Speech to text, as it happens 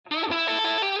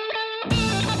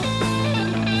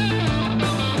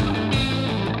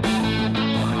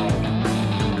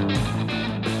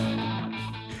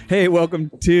Hey, welcome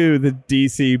to the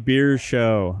DC Beer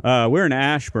Show. We're in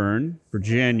Ashburn,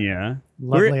 Virginia.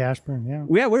 Lovely Ashburn, yeah.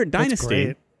 Yeah, we're at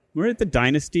Dynasty. We're at the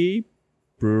Dynasty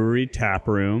Brewery Tap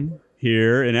Room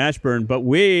here in Ashburn, but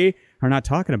we are not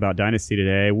talking about Dynasty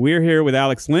today. We're here with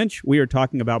Alex Lynch. We are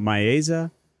talking about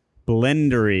Mieza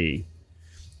Blendery.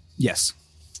 Yes.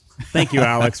 Thank you,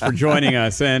 Alex, for joining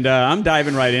us. And I'm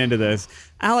diving right into this.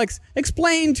 Alex,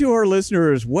 explain to our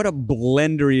listeners what a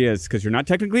blendery is, because you're not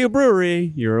technically a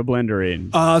brewery, you're a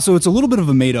blendery. So it's a little bit of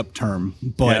a made-up term,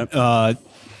 but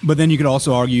then you could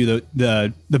also argue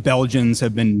that the Belgians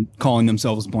have been calling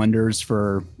themselves blenders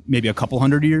for maybe a couple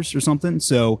hundred years or something.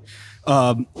 So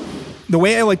the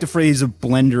way I like to phrase a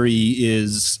blendery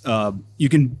is you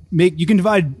can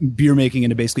divide beer making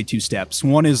into basically two steps.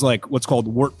 One is like what's called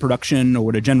wort production, or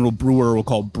what a general brewer will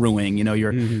call brewing. You know,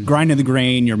 you're grinding the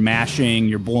grain, you're mashing,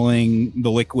 you're boiling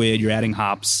the liquid, you're adding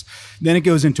hops. Then it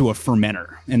goes into a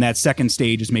fermenter, and that second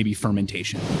stage is maybe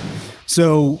fermentation.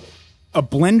 So a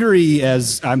blendery,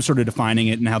 as I'm sort of defining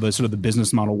it and how the sort of the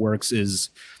business model works, is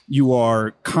you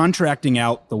are contracting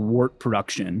out the wort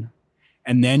production,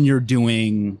 and then you're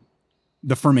doing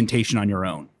the fermentation on your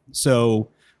own. So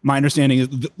my understanding is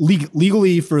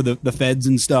legally for the feds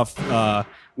and stuff,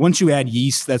 once you add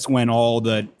yeast, that's when all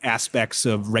the aspects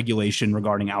of regulation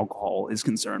regarding alcohol is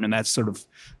concerned. And that's sort of,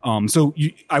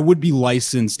 I would be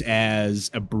licensed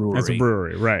as a brewery. As a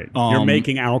brewery, right. You're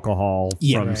making alcohol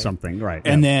from something, right.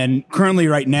 And then currently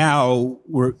right now,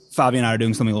 Fabi and I are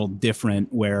doing something a little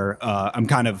different where I'm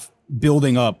kind of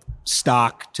building up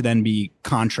stock to then be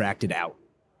contracted out.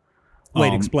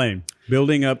 Wait, explain.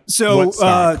 Building up what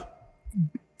stock?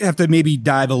 Have to maybe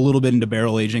dive a little bit into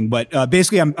barrel aging, but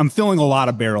basically I'm filling a lot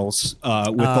of barrels with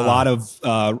a lot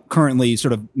of currently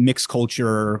sort of mixed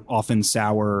culture, often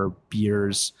sour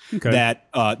beers that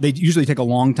they usually take a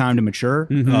long time to mature.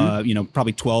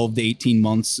 Probably 12 to 18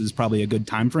 months is probably a good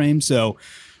time frame. So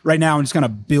right now I'm just kind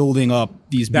of building up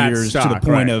these beers to the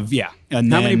point of,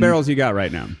 And how many barrels you got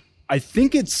right now? I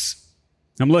think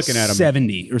I'm looking at them.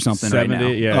 70 or something 70, right now.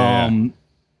 Yeah.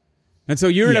 And so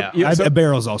you're a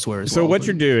barrels elsewhere as well. So what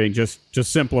you're doing, just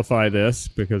simplify this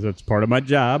because it's part of my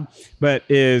job, but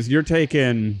is you're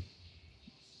taking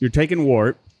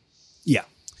wort. Yeah.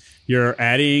 You're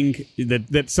adding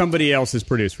that somebody else has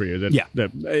produced for you.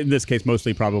 That in this case,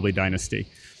 mostly probably Dynasty.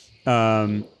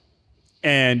 And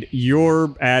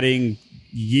you're adding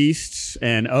yeasts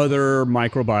and other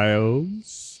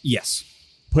microbiomes. Yes.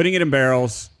 Putting it in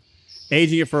barrels,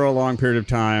 aging it for a long period of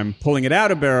time, pulling it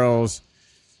out of barrels,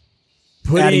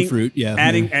 adding fruit,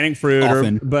 adding fruit,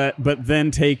 often. but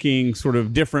then taking sort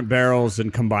of different barrels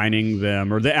and combining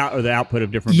them, or the output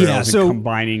of different barrels and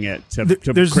combining it to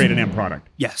create an end product.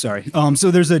 Yeah, sorry.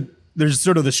 So there's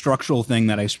sort of the structural thing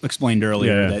that I explained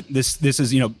earlier that this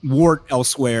is wort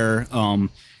elsewhere.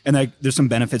 And there's some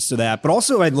benefits to that. But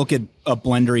also I'd look at a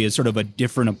blendery as sort of a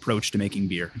different approach to making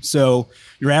beer. So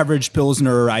your average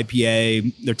Pilsner or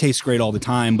IPA, they taste great all the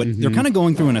time, but they're kind of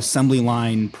going through an assembly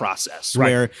line process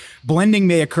where blending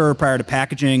may occur prior to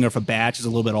packaging, or if a batch is a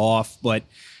little bit off. But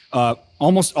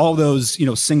almost all those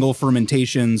single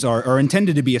fermentations are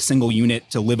intended to be a single unit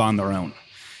to live on their own.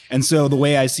 And so the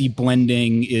way I see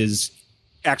blending is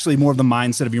actually more of the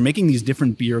mindset of you're making these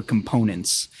different beer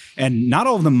components, and not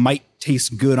all of them might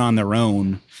taste good on their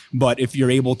own, but if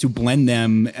you're able to blend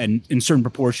them and in certain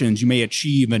proportions, you may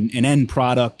achieve an end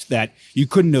product that you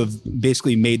couldn't have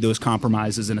basically made those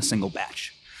compromises in a single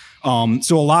batch.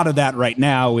 So a lot of that right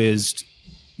now is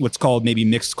what's called maybe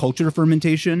mixed culture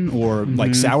fermentation, or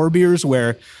like sour beers,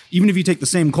 where even if you take the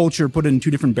same culture, put it in two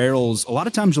different barrels, a lot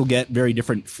of times you'll get very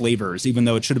different flavors, even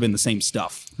though it should have been the same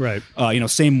stuff. Right.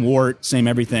 Same wort, same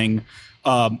everything.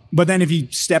 But then if you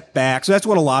step back, so that's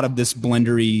what a lot of this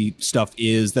blendery stuff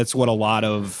is. That's what a lot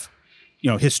of,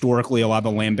 historically, a lot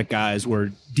of the lambic guys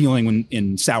were dealing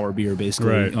in sour beer,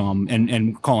 basically,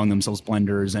 and calling themselves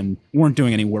blenders and weren't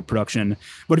doing any wort production.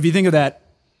 But if you think of that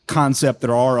concept,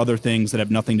 there are other things that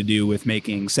have nothing to do with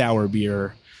making sour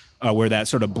beer, where that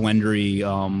sort of blendery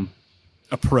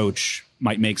approach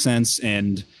might make sense.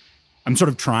 And I'm sort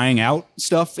of trying out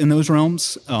stuff in those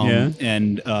realms.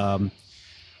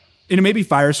 And maybe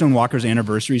Firestone Walker's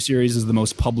Anniversary Series is the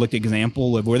most public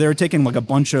example of where they're taking like a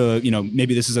bunch of,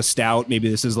 maybe this is a stout, maybe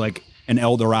this is like an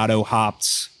El Dorado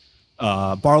hops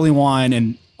barley wine.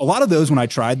 And a lot of those, when I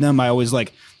tried them, I always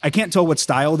I can't tell what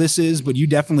style this is, but you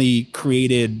definitely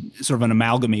created sort of an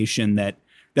amalgamation that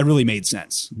really made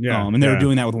sense. And they were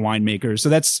doing that with winemakers. So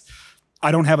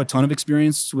I don't have a ton of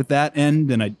experience with that end,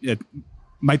 and it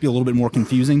might be a little bit more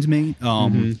confusing to me.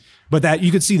 But that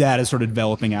you could see that as sort of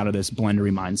developing out of this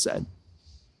blendery mindset.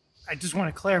 I just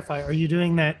want to clarify, are you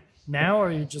doing that now, or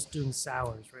are you just doing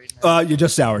sours right now? You're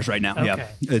just sours right now. Okay. Yeah,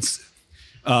 it's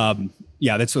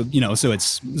that's so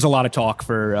there's a lot of talk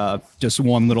for just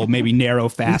one little maybe narrow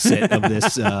facet of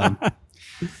this.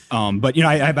 But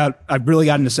I've really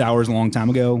got into sours a long time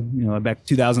ago. Back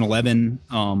 2011.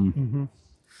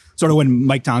 Sort of when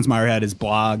Mike Tonsmeyer had his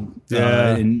blog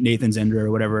in Nathan's Ender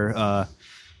or whatever.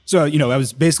 So I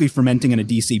was basically fermenting in a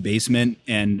DC basement,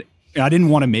 and I didn't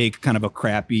want to make kind of a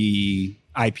crappy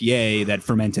IPA that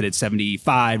fermented at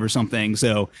 75 or something.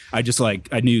 So I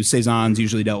knew saisons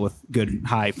usually dealt with good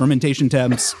high fermentation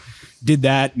temps. Did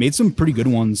that, made some pretty good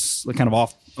ones, like kind of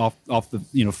off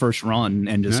the first run,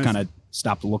 and just kind of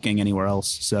stopped looking anywhere else.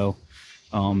 So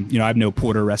I have no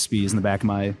porter recipes in the back of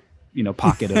my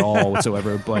pocket at all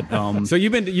whatsoever. But so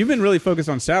you've been really focused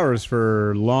on sours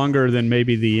for longer than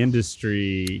maybe the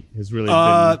industry has really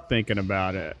been thinking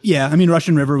about it. Yeah, I mean,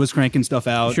 Russian River was cranking stuff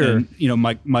out. Sure.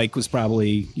 And, Mike was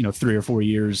probably 3 or 4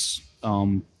 years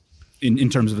in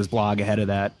terms of his blog ahead of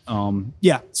that.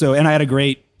 So, and I had a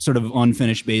great sort of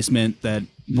unfinished basement that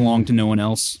belonged to no one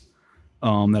else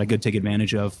that I could take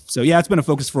advantage of. So yeah, it's been a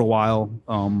focus for a while,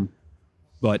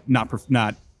 but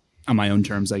not on my own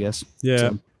terms, I guess. Yeah.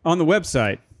 So. On the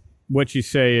website, what you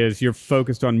say is you're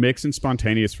focused on mixed and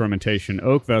spontaneous fermentation,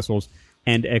 oak vessels,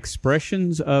 and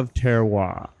expressions of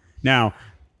terroir. Now,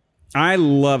 I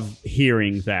love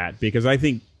hearing that because I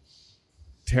think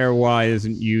terroir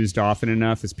isn't used often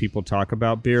enough as people talk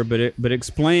about beer. But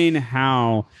explain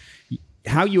how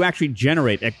you actually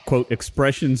generate, quote,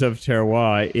 expressions of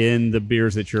terroir in the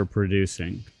beers that you're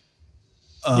producing.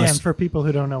 And for people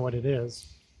who don't know what it is.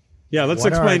 Yeah, let's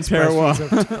explain terroir.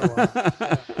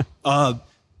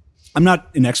 I'm not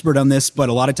an expert on this, but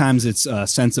a lot of times it's a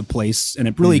sense of place, and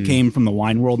it really came from the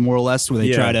wine world more or less, where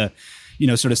they try to,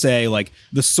 sort of say like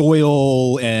the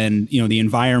soil and the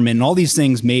environment and all these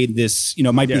things made this,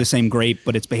 might be the same grape,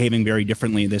 but it's behaving very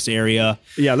differently in this area.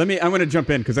 Yeah, I'm going to jump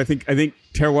in because I think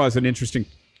terroir is an interesting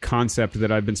concept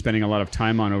that I've been spending a lot of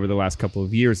time on over the last couple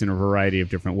of years in a variety of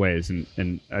different ways.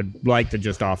 And I'd like to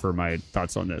just offer my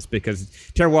thoughts on this because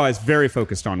terroir is very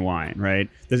focused on wine, right?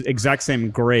 The exact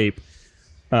same grape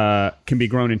can be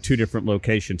grown in 2 different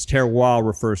locations. Terroir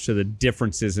refers to the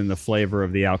differences in the flavor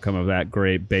of the outcome of that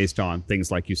grape based on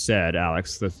things like you said,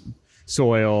 Alex, the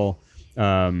soil,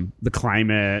 the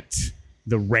climate,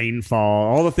 the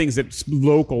rainfall, all the things that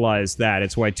localize that.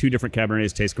 It's why 2 different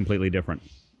Cabernets taste completely different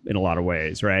in a lot of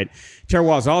ways, right?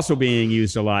 Terroir is also being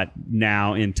used a lot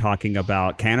now in talking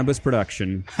about cannabis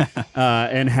production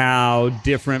and how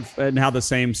the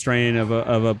same strain of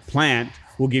a plant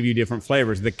will give you different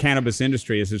flavors. The cannabis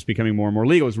industry, as it's becoming more and more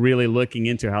legal, is really looking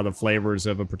into how the flavors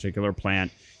of a particular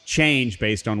plant change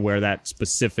based on where that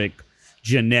specific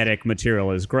genetic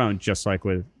material is grown, just like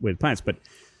with plants. But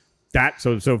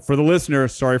so for the listener,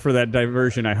 sorry for that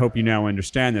diversion. I hope you now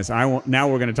understand this. Now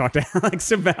we're going to talk to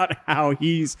Alex about how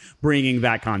he's bringing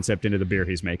that concept into the beer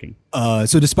he's making.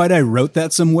 So despite I wrote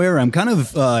that somewhere, I'm kind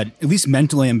of, at least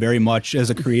mentally, I'm very much as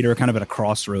a creator kind of at a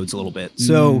crossroads a little bit.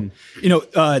 So,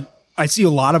 I see a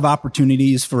lot of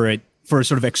opportunities for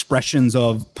sort of expressions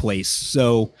of place.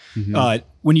 So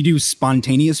when you do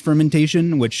spontaneous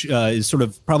fermentation, which is sort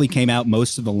of probably came out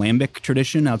most of the lambic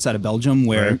tradition outside of Belgium,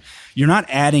 where you're not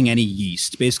adding any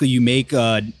yeast. Basically, you make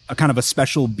a kind of a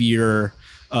special beer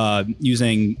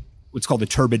using what's called a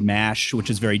turbid mash, which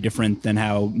is very different than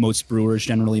how most brewers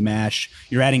generally mash.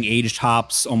 You're adding aged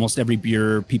hops. Almost every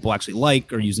beer people actually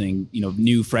like are using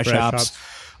new fresh hops.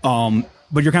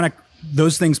 But you're kind of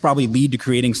those things probably lead to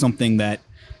creating something that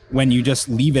when you just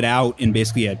leave it out in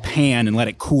basically a pan and let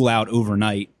it cool out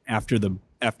overnight after the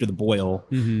boil,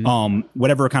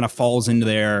 whatever kind of falls into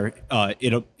there,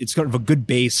 it's sort of a good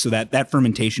base so that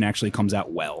fermentation actually comes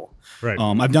out well. Right.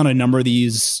 I've done a number of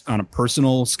these on a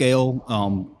personal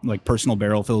scale, like personal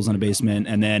barrel fills in a basement,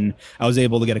 and then I was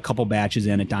able to get a couple batches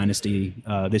in at Dynasty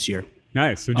this year.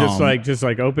 Nice. So just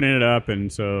like opening it up,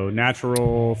 and so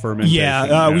natural fermentation.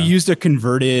 Yeah, we used a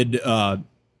converted, an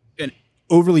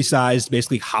overly sized,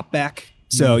 basically hop back.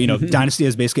 So Dynasty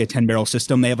has basically a 10-barrel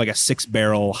system. They have like a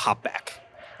 6-barrel hop back.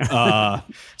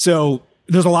 So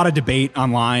there's a lot of debate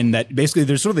online that basically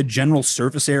there's sort of the general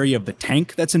surface area of the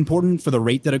tank that's important for the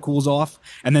rate that it cools off,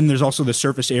 and then there's also the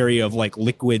surface area of like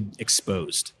liquid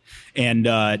exposed. And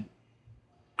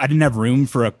I didn't have room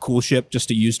for a cool ship just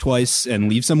to use twice and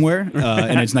leave somewhere.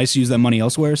 And it's nice to use that money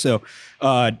elsewhere. So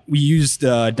we used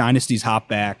Dynasty's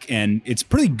Hopback, and it's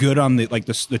pretty good on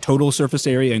the total surface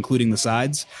area, including the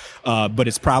sides. But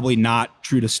it's probably not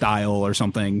true to style or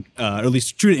something, or at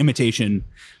least true to imitation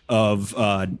of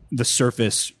the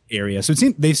surface area. So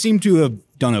they seem to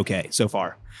have done okay so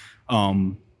far.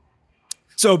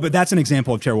 So But that's an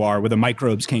example of terroir where the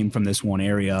microbes came from this one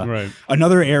area. Right.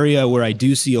 Another area where I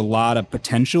do see a lot of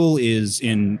potential is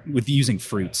with using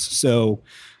fruits. So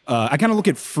I kind of look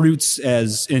at fruits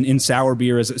as in sour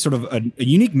beer as sort of a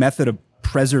unique method of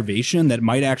preservation that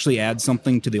might actually add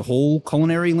something to the whole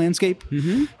culinary landscape.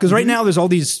 Because right now there's all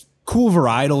these cool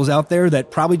varietals out there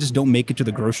that probably just don't make it to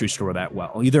the grocery store that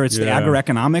well. Either it's the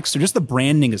agroeconomics or just the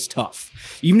branding is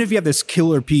tough. Even if you have this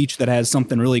killer peach that has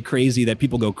something really crazy that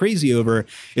people go crazy over,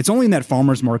 it's only in that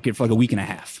farmer's market for like a week and a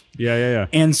half. Yeah.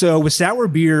 And so with sour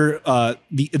beer,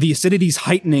 the acidity's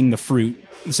heightening the fruit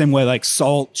the same way like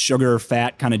salt, sugar,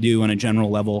 fat kind of do on a general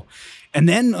level. And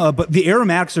then, but the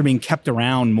aromatics are being kept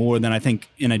around more than I think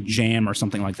in a jam or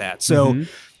something like that. So,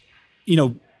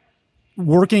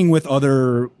 working with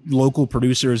other local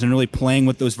producers and really playing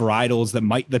with those varietals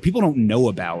that people don't know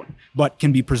about, but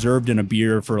can be preserved in a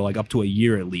beer for like up to a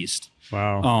year at least.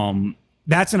 Wow.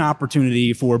 That's an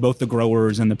opportunity for both the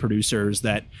growers and the producers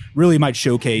that really might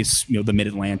showcase, the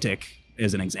Mid-Atlantic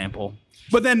as an example.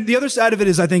 But then the other side of it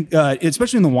is, I think,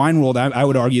 especially in the wine world, I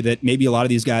would argue that maybe a lot of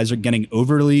these guys are getting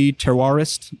overly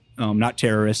terroirist. Not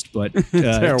terrorist, but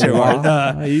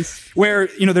terroir. Where,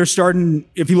 they're starting,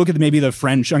 if you look at maybe the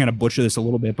French, I'm going to butcher this a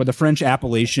little bit, but the French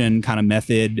appellation kind of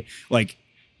method, like,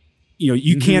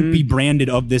 you can't be branded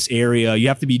of this area. You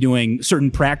have to be doing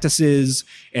certain practices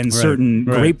and certain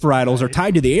grape varietals are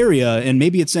tied to the area. And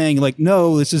maybe it's saying like,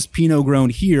 no, this is Pinot grown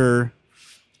here.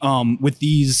 With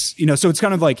these, so it's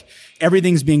kind of like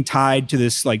everything's being tied to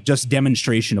this like just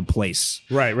demonstration of place.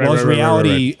 Right. Whereas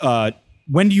reality,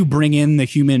 when do you bring in the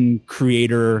human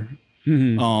creator?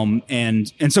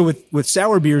 And so with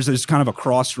sour beers, there's kind of a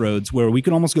crossroads where we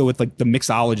can almost go with like the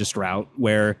mixologist route,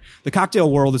 where the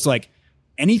cocktail world is like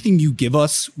anything you give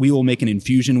us, we will make an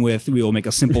infusion with. We will make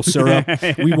a simple syrup.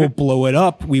 We will blow it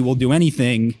up. We will do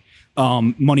anything.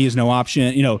 Money is no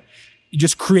option. You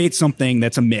just create something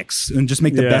that's a mix and just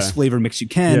make the best flavor mix you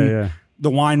can. Yeah. The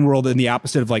wine world and the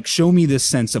opposite of like, show me this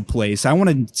sense of place. I want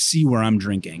to see where I'm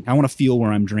drinking. I want to feel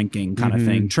where I'm drinking kind of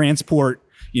thing. Transport,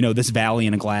 this valley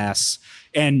in a glass.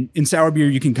 And in sour beer,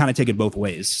 you can kind of take it both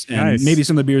ways. And maybe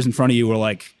some of the beers in front of you are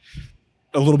like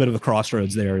a little bit of a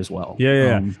crossroads there as well.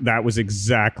 Yeah. That was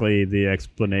exactly the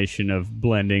explanation of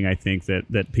blending, I think,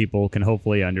 that people can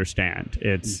hopefully understand.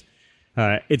 It's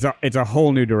a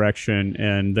whole new direction,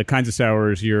 and the kinds of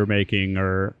sours you're making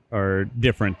are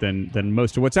different than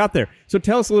most of what's out there. So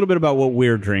tell us a little bit about what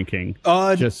we're drinking,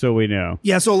 just so we know.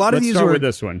 Yeah, so a lot of these start with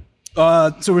this one.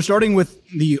 So we're starting with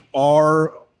the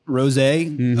R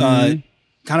Rosé.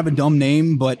 Kind of a dumb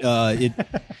name, but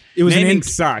it was naming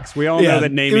sucks. We all know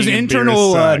that naming. It was an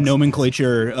internal sucks.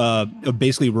 nomenclature of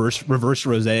basically reverse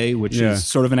rosé, which is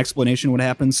sort of an explanation of what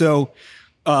happened. So.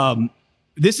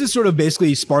 This is sort of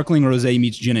basically sparkling rosé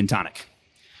meets gin and tonic.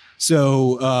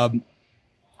 So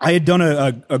I had done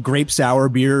a grape sour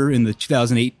beer in the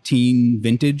 2018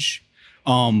 vintage.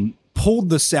 Pulled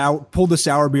the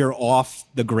sour beer off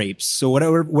the grapes. So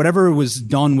whatever was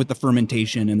done with the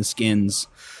fermentation and the skins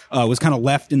was kind of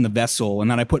left in the vessel, and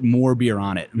then I put more beer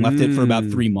on it and left it for about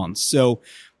 3 months. So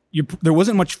there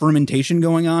wasn't much fermentation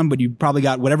going on, but you probably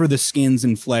got whatever the skins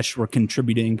and flesh were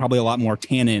contributing, probably a lot more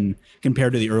tannin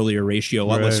compared to the earlier ratio, a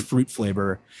lot less fruit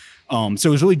flavor. So it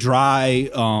was really dry.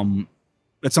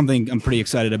 That's something I'm pretty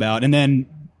excited about. And then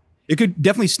it could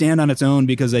definitely stand on its own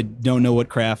because I don't know what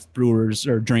craft brewers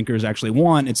or drinkers actually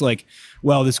want. It's like,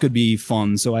 well, this could be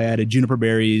fun. So I added juniper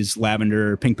berries,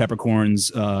 lavender, pink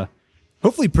peppercorns,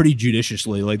 hopefully pretty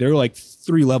judiciously. Like there were like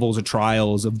 3 levels of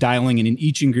trials of dialing in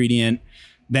each ingredient,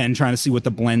 then trying to see what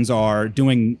the blends are,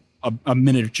 doing a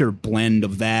miniature blend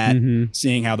of that,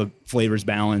 seeing how the flavors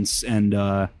balance, and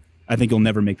I think it'll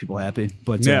never make people happy.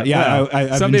 But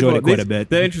I've enjoyed it quite a bit.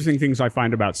 The interesting things I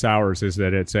find about sours is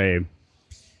that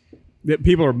that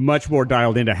people are much more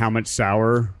dialed into how much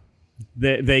sour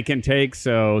they can take.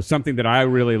 So something that I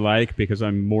really like, because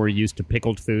I'm more used to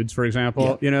pickled foods, for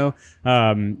example,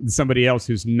 somebody else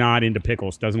who's not into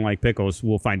pickles, doesn't like pickles,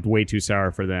 will find way too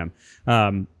sour for them.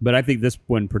 But I think this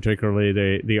one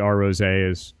particularly, the R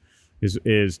Rosé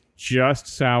is just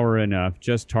sour enough,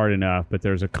 just tart enough, but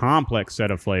there's a complex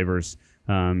set of flavors,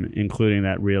 including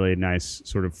that really nice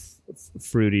sort of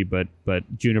fruity but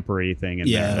juniper-y thing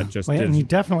in there. That and you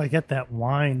definitely get that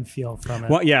wine feel from it.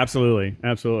 Well, yeah, absolutely.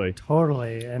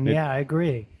 Totally. And I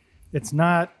agree. It's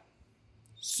not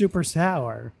super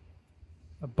sour,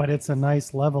 but it's a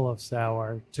nice level of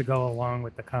sour to go along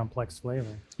with the complex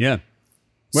flavor. Yeah.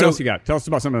 What else you got? Tell us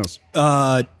about something else.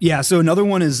 So another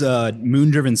one is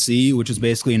Moon Driven Sea, which is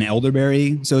basically an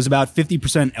elderberry. So it's about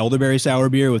 50% elderberry sour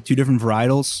beer with 2 different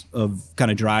varietals of kind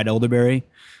of dried elderberry.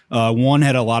 One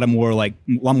had a lot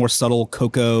more subtle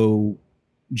cocoa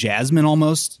jasmine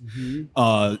almost, and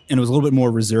it was a little bit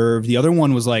more reserved. The other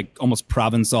one was like almost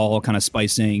Provençal kind of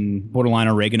spicing, borderline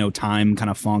oregano, thyme kind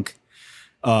of funk,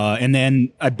 and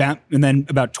then about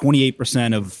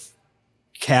 28% of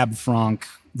Cab Franc,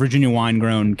 Virginia wine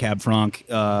grown Cab Franc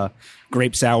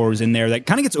grape sours in there. That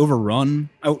kind of gets overrun.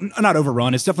 Oh, not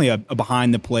overrun. It's definitely a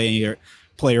behind the player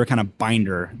kind of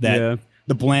binder. That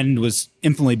the blend was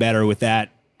infinitely better with that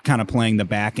kind of playing the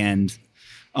back end.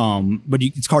 But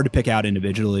it's hard to pick out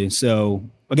individually. So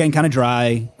again, kind of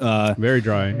dry. Very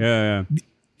dry. Yeah.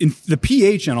 The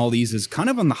pH on all these is kind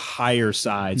of on the higher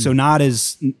side. So not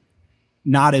as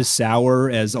sour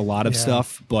as a lot of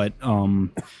stuff, but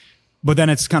then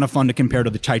it's kind of fun to compare to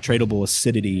the titratable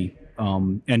acidity,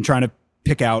 and trying to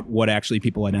pick out what actually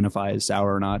people identify as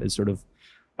sour or not is sort of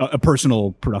a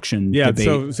personal production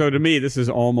debate. So to me, this is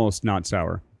almost not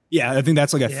sour. Yeah, I think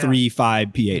that's like a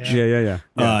 3.5 pH. Yeah.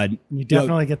 You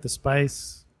definitely get the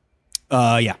spice.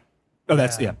 Yeah. Oh,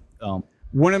 that's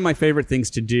one of my favorite things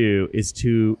to do is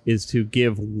to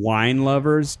give wine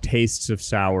lovers tastes of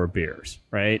sour beers,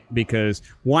 right? Because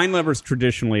wine lovers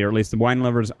traditionally, or at least the wine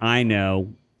lovers I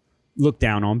know, look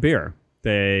down on beer.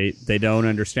 They don't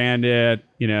understand it.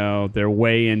 You know, they're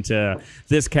way into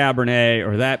this Cabernet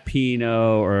or that Pinot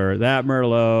or that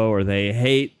Merlot, or they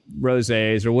hate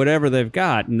rosés or whatever they've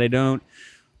got, and they don't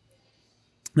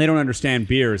understand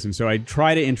beers. And so I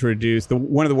try to introduce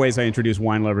one of the ways I introduce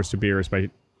wine lovers to beer is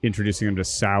by introducing them to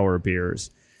sour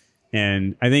beers.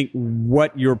 And I think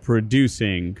what you're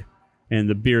producing and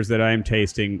the beers that I'm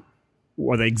tasting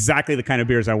are exactly the kind of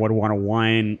beers I would want a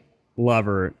wine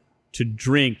lover to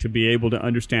drink, to be able to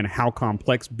understand how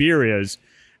complex beer is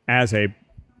as a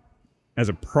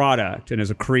product and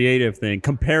as a creative thing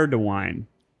compared to wine.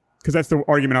 Because that's the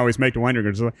argument I always make to wine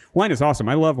drinkers. Wine is awesome.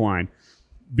 I love wine.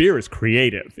 Beer is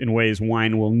creative in ways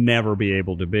wine will never be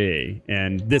able to be.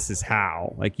 And this is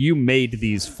how. Like, you made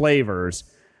these flavors,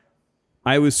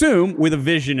 I would assume, with a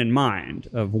vision in mind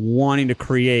of wanting to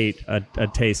create a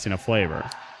taste and a flavor.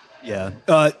 Yeah.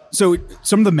 So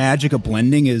some of the magic of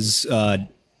blending is...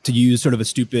 to use sort of a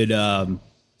stupid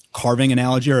carving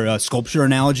analogy or a sculpture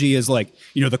analogy, is like,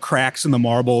 you know, the cracks in the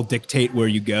marble dictate where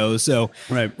you go. So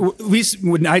right. At least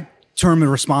when I term a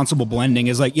responsible blending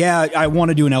is like, yeah, I want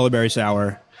to do an elderberry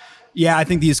sour. Yeah, I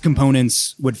think these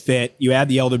components would fit. You add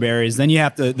the elderberries, then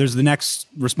there's the next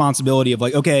responsibility of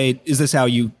like, okay, is this how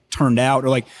you turned out? Or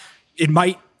like,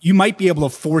 you might be able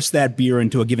to force that beer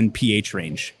into a given pH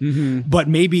range, but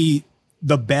maybe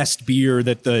the best beer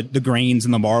that the grains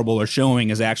and the marble are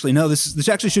showing is actually, no, this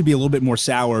actually should be a little bit more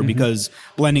sour because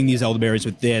blending these elderberries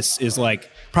with this is like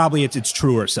probably its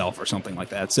truer self or something like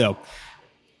that. So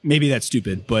maybe that's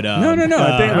stupid, but no.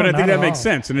 I think that makes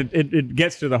sense, and it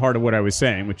gets to the heart of what I was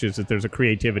saying, which is that there's a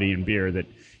creativity in beer that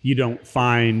you don't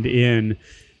find in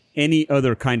any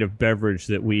other kind of beverage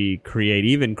that we create,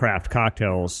 even craft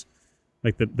cocktails,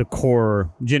 like the core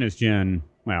gin is gin.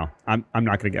 Well, I'm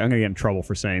gonna get in trouble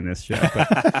for saying this shit,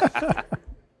 but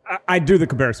I do the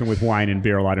comparison with wine and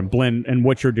beer a lot, and blend, and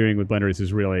what you're doing with blenders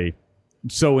is really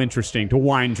so interesting to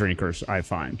wine drinkers, I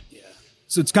find. Yeah.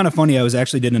 So it's kind of funny. I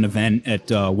did an event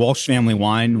at Walsh Family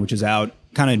Wine, which is out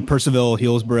kind of in Percival,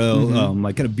 Hillsborough,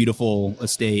 like kind of beautiful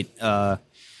estate.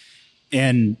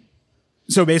 And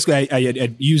so basically, I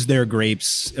had used their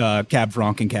grapes, Cab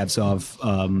Franc and Cab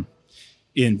Sauv,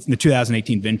 in the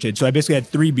 2018 vintage. So I basically had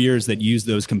 3 beers that used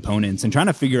those components, and trying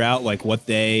to figure out like what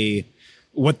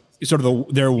sort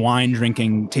of their wine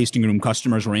drinking tasting room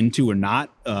customers were into or not,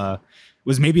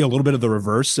 was maybe a little bit of the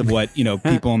reverse of what, you know,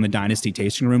 people in the Dynasty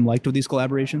tasting room liked with these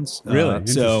collaborations. Really?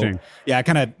 Interesting. So yeah,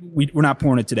 we're not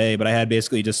pouring it today, but I had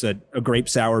basically just a grape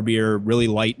sour beer, really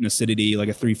light in acidity, like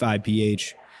a 3.5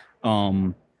 pH.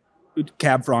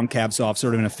 Cab Franc, Cab Sauv,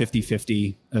 sort of in a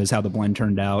 50-50 is how the blend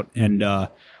turned out. And,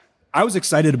 I was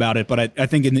excited about it, but I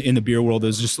think in the beer world, it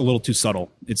was just a little too subtle.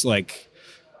 It's like,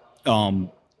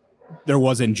 there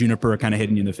wasn't juniper kind of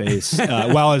hitting you in the face.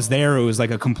 While I was there, it was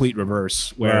like a complete reverse,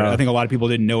 where I think a lot of people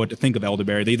didn't know what to think of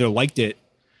elderberry. They either liked it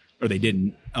or they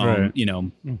didn't, you know.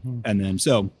 And then,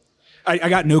 so I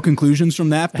got no conclusions from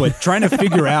that, but trying to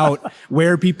figure out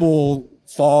where people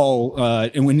fall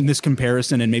in this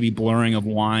comparison and maybe blurring of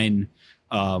wine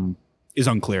is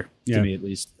unclear to me, at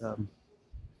least.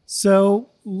 So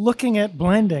looking at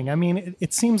blending, I mean,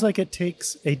 it seems like it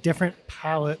takes a different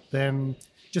palate than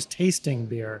just tasting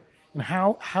beer. And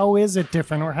how is it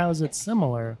different, or how is it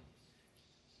similar?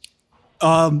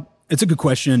 It's a good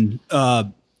question.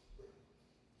 I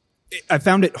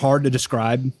found it hard to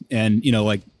describe, and, you know,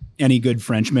 like any good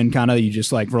Frenchman, kind of, you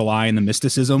just like rely on the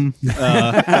mysticism.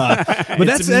 But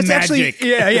that's actually,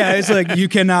 yeah. It's like, you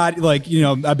cannot, like,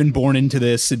 I've been born into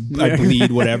this. I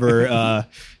bleed, whatever.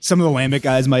 Some of the Lambic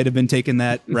guys might have been taking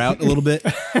that route a little bit.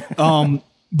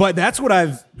 But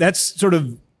that's sort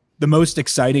of the most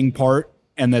exciting part.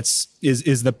 And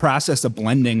is the process of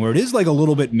blending, where it is like a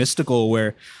little bit mystical,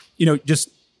 where,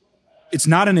 it's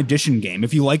not an addition game.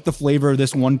 If you like the flavor of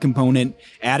this one component,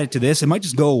 add it to this, it might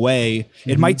just go away.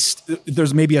 It might,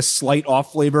 there's maybe a slight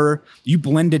off flavor. You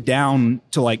blend it down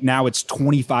to like, now it's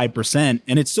 25%,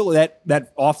 and it's still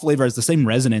that off flavor has the same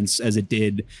resonance as it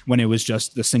did when it was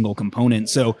just the single component.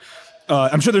 So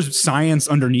I'm sure there's science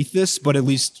underneath this, but at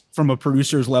least from a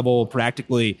producer's level,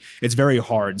 practically, it's very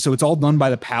hard. So it's all done by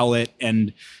the palate,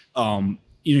 and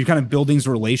you're kind of building these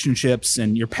relationships,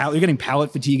 and you're getting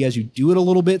palate fatigue as you do it a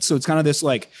little bit. So it's kind of this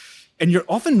like, and you're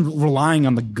often relying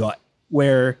on the gut,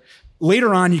 where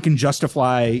later on you can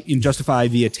justify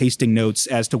via tasting notes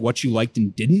as to what you liked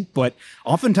and didn't. But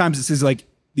oftentimes this is like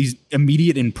these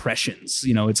immediate impressions.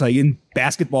 It's like in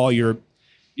basketball, your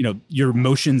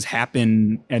emotions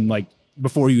happen, and like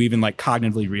before you even like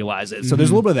cognitively realize it. So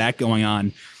there's a little bit of that going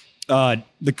on.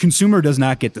 The consumer does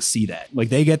not get to see that. Like,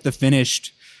 they get the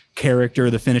finished character,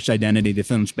 the finished identity, the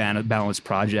finished balanced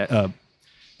end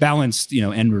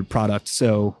product.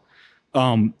 So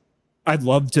I'd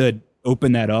love to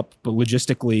open that up, but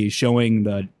logistically showing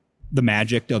the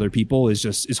magic to other people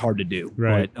is hard to do.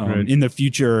 Right, but in the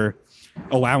future,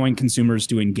 allowing consumers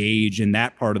to engage in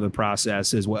that part of the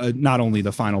process is not only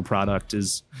the final product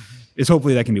is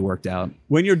hopefully that can be worked out.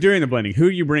 When you're doing the blending, who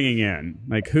are you bringing in?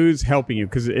 Like, who's helping you?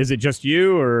 Because is it just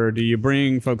you, or do you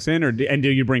bring folks in, and do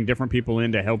you bring different people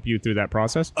in to help you through that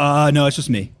process? No, it's just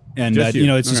me. And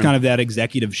it's just kind of that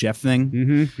executive chef thing.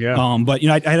 Mm-hmm, yeah. But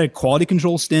I had a quality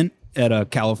control stint at a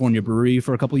California brewery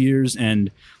for a couple of years,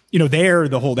 and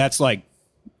that's like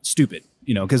stupid.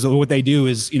 Because what they do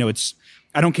is it's,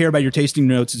 I don't care about your tasting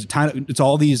notes. It's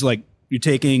all these like, you're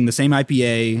taking the same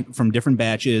IPA from different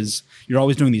batches. You're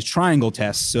always doing these triangle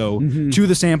tests. So two of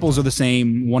the samples are the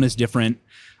same, one is different.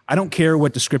 I don't care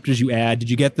what descriptors you add. Did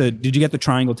you get the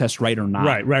triangle test right or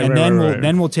not? Right. And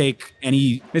then we'll take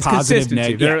any it's positive,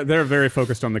 negative. They're very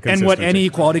focused on the consistency. And what any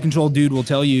quality control dude will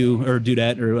tell you, or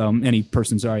dudette, or any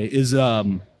person, is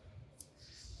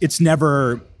it's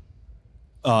never.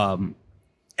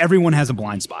 Everyone has a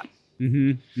blind spot.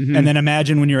 And then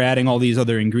imagine when you're adding all these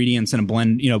other ingredients in a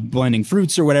blend, blending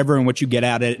fruits or whatever, and what you get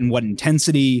out of it and what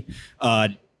intensity,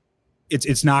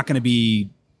 it's not going to be,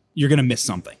 you're going to miss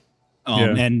something.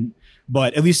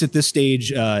 But at least at this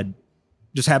stage,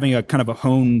 just having a kind of a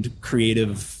honed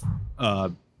creative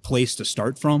place to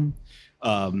start from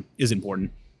is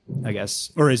important, I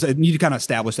guess, or I need to kind of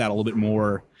establish that a little bit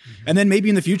more. And then maybe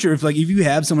in the future, if you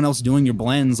have someone else doing your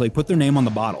blends, like put their name on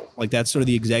the bottle. Like that's sort of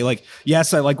the exact, like,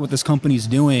 yes, I like what this company's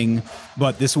doing,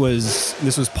 but this was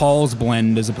Paul's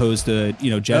blend as opposed to,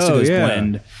 Jessica's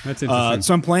blend. That's interesting.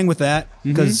 So I'm playing with that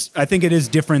because I think it is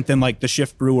different than like the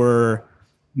shift brewer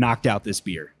knocked out this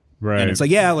beer. Right. And it's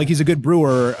like, yeah, like he's a good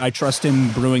brewer. I trust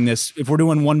him brewing this. If we're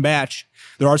doing one batch,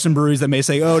 there are some breweries that may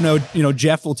say, oh no,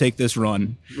 Jeff will take this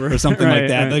run or something like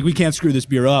that. Right. Like we can't screw this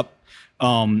beer up.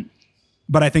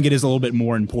 But I think it is a little bit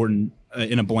more important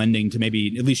in a blending to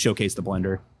maybe at least showcase the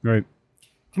blender. Right.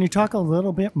 Can you talk a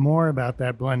little bit more about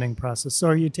that blending process? So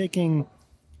are you taking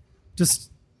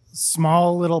just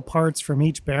small little parts from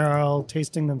each barrel,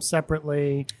 tasting them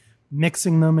separately,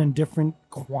 mixing them in different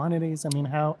quantities? I mean,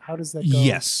 how does that go?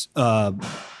 Yes.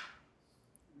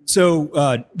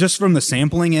 So just from the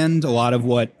sampling end, a lot of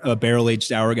what barrel-aged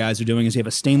sour guys are doing is you have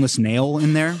a stainless nail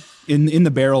in there, in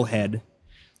the barrel head.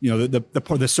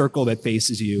 The circle that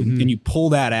faces you, and you pull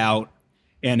that out,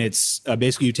 and it's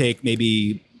basically you take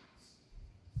maybe,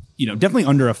 definitely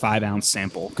under a 5-ounce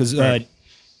sample, because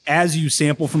as you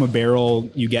sample from a barrel,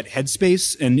 you get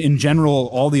headspace, and in general,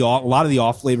 a lot of the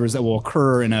off flavors that will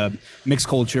occur in a mixed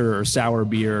culture or sour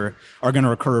beer are going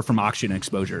to occur from oxygen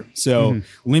exposure. So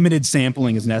limited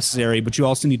sampling is necessary, but you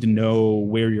also need to know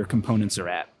where your components are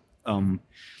at.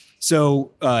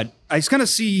 So I just kind of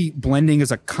see blending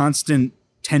as a constant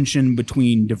tension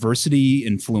between diversity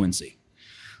and fluency.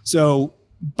 So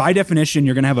by definition,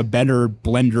 you're going to have a better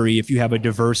blendery if you have a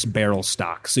diverse barrel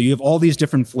stock. So you have all these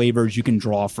different flavors you can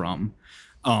draw from,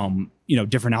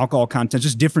 different alcohol content,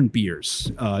 just different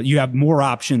beers. You have more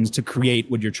options to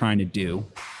create what you're trying to do.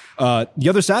 The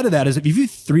other side of that is if you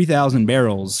have 3,000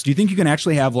 barrels, do you think you can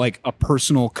actually have like a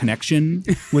personal connection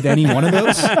with any one of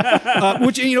those?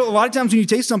 Which, a lot of times when you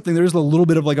taste something, there's a little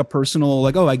bit of like a personal,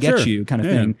 like, oh, I get you kind of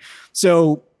thing.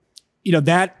 So,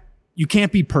 that you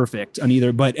can't be perfect on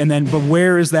either, but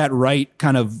where is that right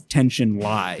kind of tension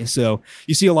lie? So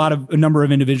you see a number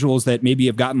of individuals that maybe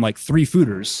have gotten like 3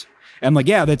 fooders, and like,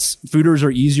 yeah, fooders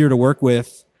are easier to work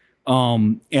with.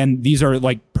 And these are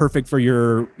like perfect for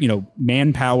your,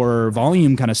 manpower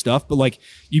volume kind of stuff. But like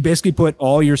you basically put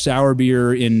all your sour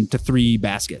beer into 3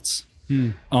 baskets,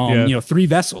 3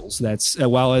 vessels. That's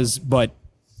but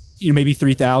maybe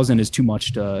 3,000 is too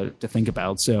much to think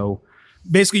about. So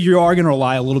basically you are going to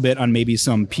rely a little bit on maybe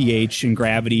some pH and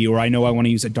gravity, or I know I want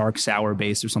to use a dark sour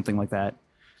base or something like that.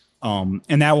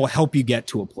 And that will help you get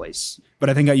to a place. But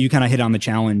I think you kind of hit on the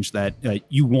challenge that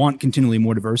you want continually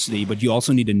more diversity, but you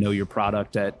also need to know your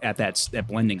product at that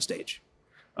blending stage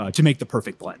to make the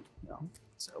perfect blend.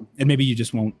 So, and maybe you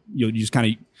just kind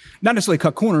of not necessarily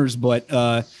cut corners, but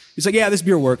it's like, yeah, this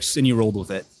beer works, and you rolled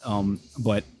with it.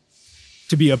 But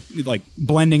to be like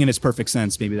blending in its perfect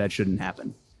sense, maybe that shouldn't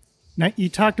happen. Now, you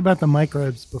talked about the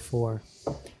microbes before.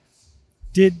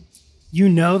 Did you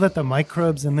know that the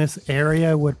microbes in this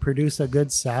area would produce a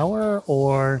good sour,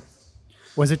 or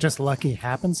was it just lucky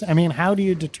happens? I mean, how do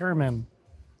you determine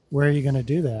where you're going to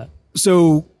do that?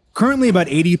 So currently about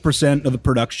 80% of the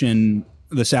production,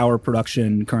 the sour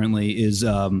production currently is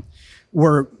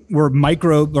were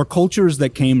microbe or cultures that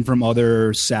came from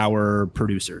other sour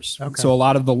producers. Okay. So a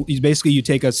lot of you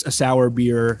take a sour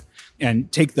beer and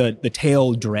take the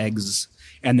tail dregs,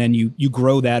 and then you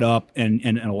grow that up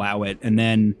and allow it. And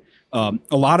then a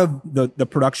lot of the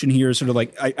production here is sort of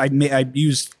like I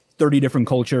used 30 different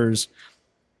cultures.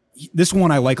 This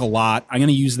one I like a lot. I'm going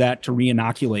to use that to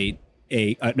re-inoculate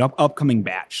an upcoming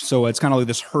batch. So it's kind of like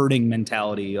this herding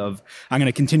mentality of I'm going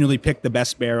to continually pick the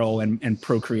best barrel and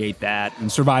procreate that,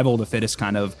 and survival of the fittest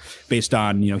kind of based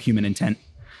on human intent.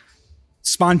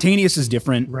 Spontaneous is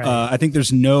different. Right. I think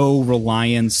there's no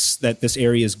reliance that this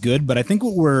area is good, but I think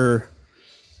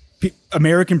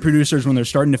American producers, when they're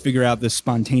starting to figure out this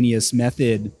spontaneous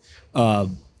method,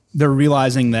 they're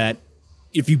realizing that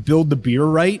if you build the beer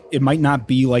right, it might not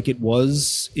be like it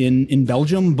was in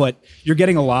Belgium, but you're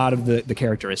getting a lot of the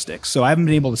characteristics. So I haven't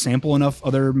been able to sample enough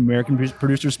other American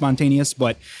producers spontaneous,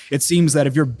 but it seems that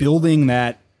if you're building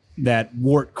that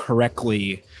wort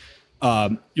correctly,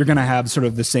 you're going to have sort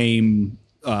of the same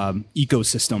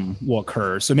ecosystem will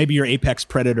occur. So maybe your apex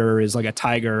predator is like a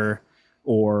tiger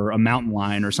or a mountain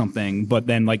lion or something, but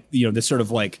then this sort of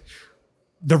like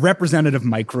the representative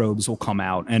microbes will come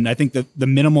out. And I think that the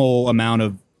minimal amount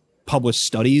of published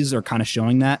studies are kind of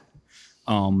showing that.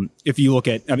 If you look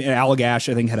at,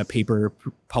 Allagash, I think, had a paper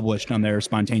published on their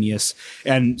spontaneous,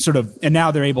 and now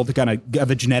they're able to kind of at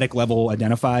the genetic level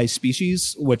identify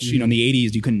species, which, in the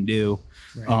 80s you couldn't do.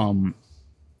 Right.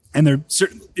 And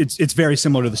it's very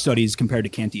similar to the studies compared to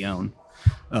Cantillon.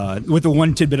 With the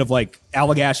one tidbit of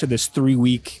Allagash had this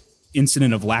 3-week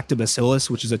incident of lactobacillus,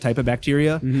 which is a type of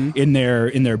bacteria in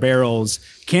their barrels.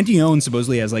 Cantillon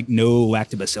supposedly has no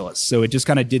lactobacillus. So it just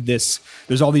kind of did this.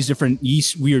 There's all these different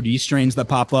weird yeast strains that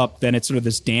pop up. Then it's sort of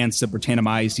this dance of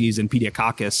Brettanomyces and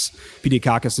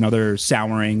Pediococcus and other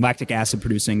souring, lactic acid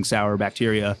producing sour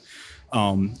bacteria.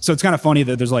 So it's kind of funny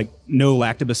that there's no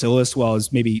lactobacillus, while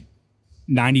as maybe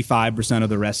 95% of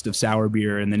the rest of sour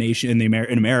beer in the nation,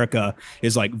 in America,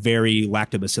 is very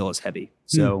lactobacillus heavy.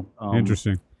 So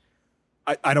interesting.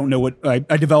 I don't know what I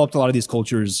developed a lot of these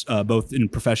cultures both in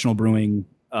professional brewing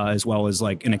as well as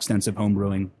an extensive home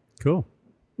brewing. Cool.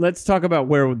 Let's talk about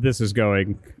where this is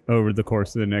going over the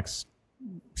course of the next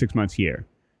 6 months here.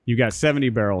 You've got 70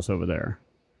 barrels over there.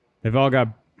 They've all got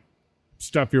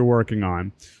stuff you're working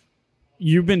on.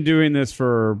 You've been doing this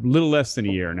for a little less than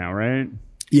a year now, right?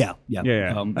 Yeah.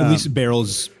 At least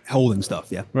barrels holding stuff.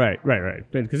 Yeah. Right.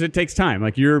 Because it takes time.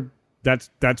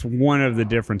 That's one of the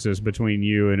differences between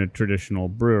you and a traditional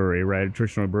brewery, right? A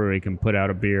traditional brewery can put out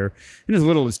a beer in as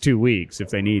little as 2 weeks if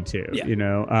they need to.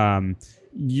 Yeah.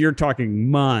 You're talking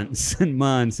months and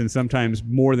months, and sometimes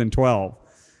more than 12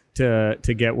 to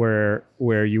get where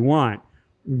you want.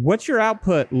 What's your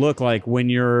output look like when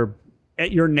you're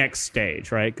at your next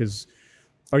stage, right? Because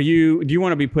do you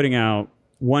want to be putting out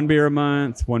one beer a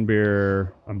month, one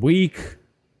beer a week?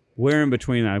 Where in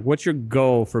between that? What's your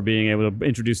goal for being able to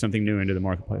introduce something new into the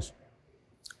marketplace?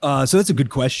 So that's a good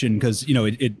question, because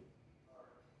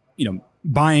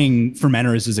buying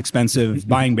fermenters is expensive.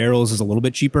 Buying barrels is a little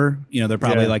bit cheaper. They're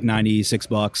probably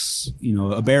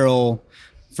 $96. A barrel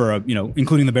for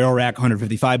including the barrel rack,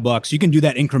 $155. You can do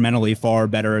that incrementally far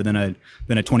better than a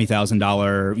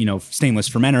 $20,000 stainless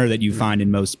fermenter that you find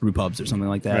in most brew pubs or something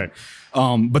like that.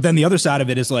 Right. But then the other side of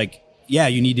it is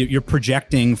you're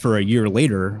projecting for a year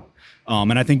later.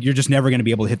 And I think you're just never going to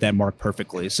be able to hit that mark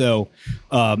perfectly. So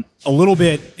a little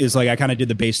bit is I kind of did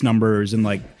the base numbers, and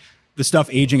the stuff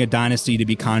aging at Dynasty to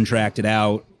be contracted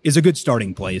out is a good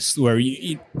starting place where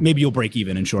maybe you'll break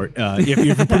even in short. If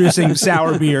you're producing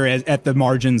sour beer at the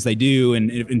margins they do and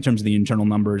in terms of the internal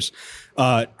numbers,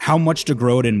 how much to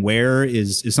grow it and where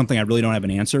is something I really don't have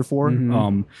an answer for.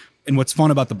 And what's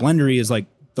fun about the blendery is like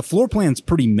the floor plan's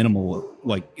pretty minimal.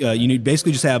 Like you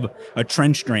basically just have a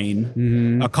trench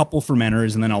drain, a couple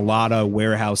fermenters, and then a lot of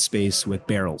warehouse space with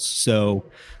barrels. So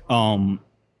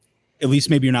at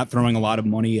least maybe you're not throwing a lot of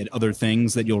money at other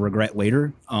things that you'll regret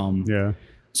later.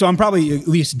 So I'm probably at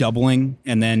least doubling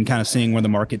and then kind of seeing where the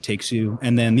market takes you.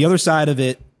 And then the other side of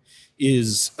it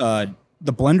is the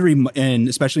blendery, and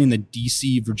especially in the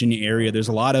DC, Virginia area, there's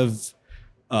a lot of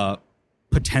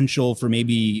potential for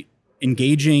maybe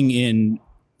engaging in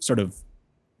sort of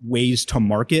ways to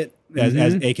market as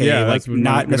AKA like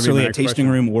not necessarily a tasting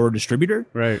room or a distributor.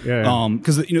 Right.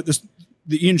 Because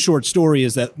the in short story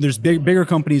is that there's bigger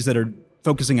companies that are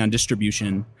focusing on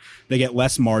distribution. They get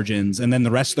less margins, and then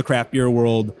the rest of the craft beer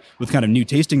world with kind of new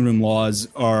tasting room laws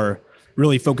are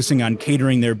really focusing on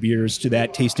catering their beers to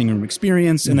that tasting room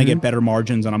experience, and they get better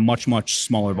margins on a much, much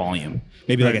smaller volume,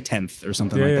 maybe like a tenth or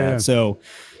something like that. So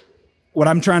what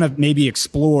I'm trying to maybe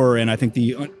explore, and I think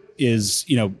is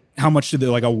how much did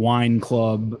like a wine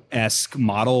club-esque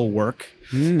model work?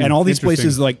 And all these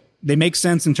places, like, they make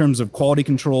sense in terms of quality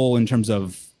control, in terms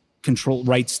of control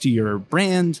rights to your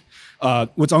brand.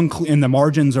 What's unclear, and the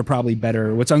margins are probably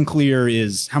better. What's unclear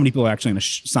is how many people are actually going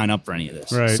to sign up for any of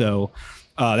this. Right. So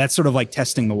that's sort of like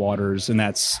testing the waters,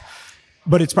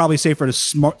 but it's probably safer to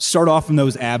start off in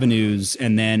those avenues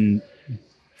and then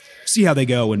see how they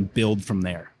go and build from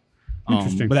there.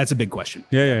 Interesting. But that's a big question.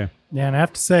 Yeah, and I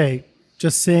have to say,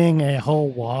 just seeing a whole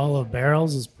wall of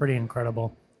barrels is pretty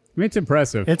incredible. I mean, it's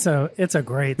impressive. It's a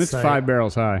great It's site. 5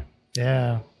 barrels high.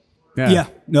 Yeah.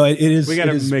 No, it is. We got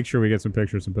to make sure we get some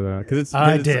pictures and put that out because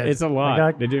it's a lot.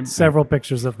 I got several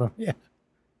pictures of them. Yeah.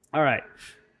 All right.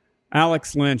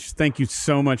 Alex Lynch, thank you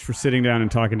so much for sitting down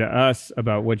and talking to us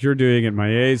about what you're doing at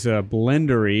Mieza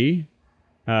Blendery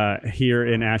here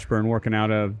in Ashburn, working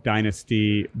out of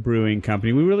Dynasty Brewing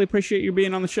Company. We really appreciate you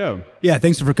being on the show. Yeah,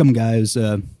 thanks for coming, guys.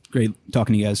 Great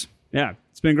talking to you guys. Yeah,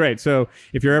 it's been great. So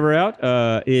if you're ever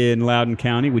out in Loudoun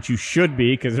County, which you should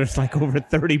be because there's like over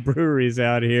 30 breweries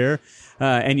out here,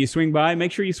 and you swing by,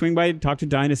 make sure you swing by, talk to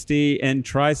Dynasty, and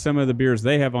try some of the beers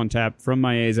they have on tap from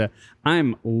Mieza.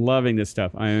 I'm loving this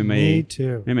stuff. Me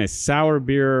too. I'm a sour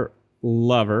beer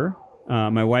lover.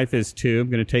 My wife is too. I'm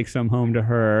going to take some home to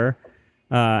her.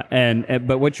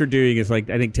 But what you're doing is like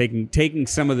I think taking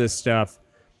some of this stuff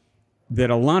that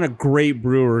a lot of great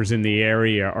brewers in the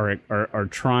area are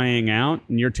trying out,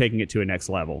 and you're taking it to a next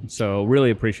level. So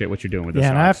really appreciate what you're doing with this. Yeah,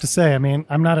 and I have to say, I mean,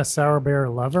 I'm not a sour beer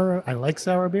lover. I like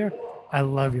sour beer. I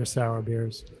love your sour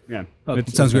beers. Yeah. It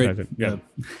sounds great. Yeah.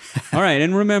 All right.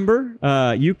 And remember,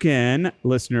 you can,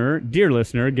 dear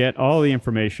listener, get all the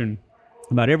information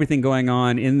about everything going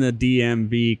on in the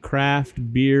DMV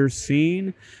craft beer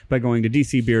scene by going to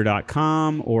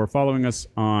dcbeer.com or following us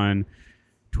on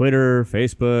Twitter,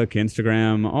 Facebook,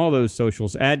 Instagram, all those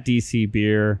socials at DC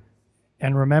Beer.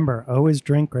 And remember, always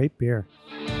drink great beer.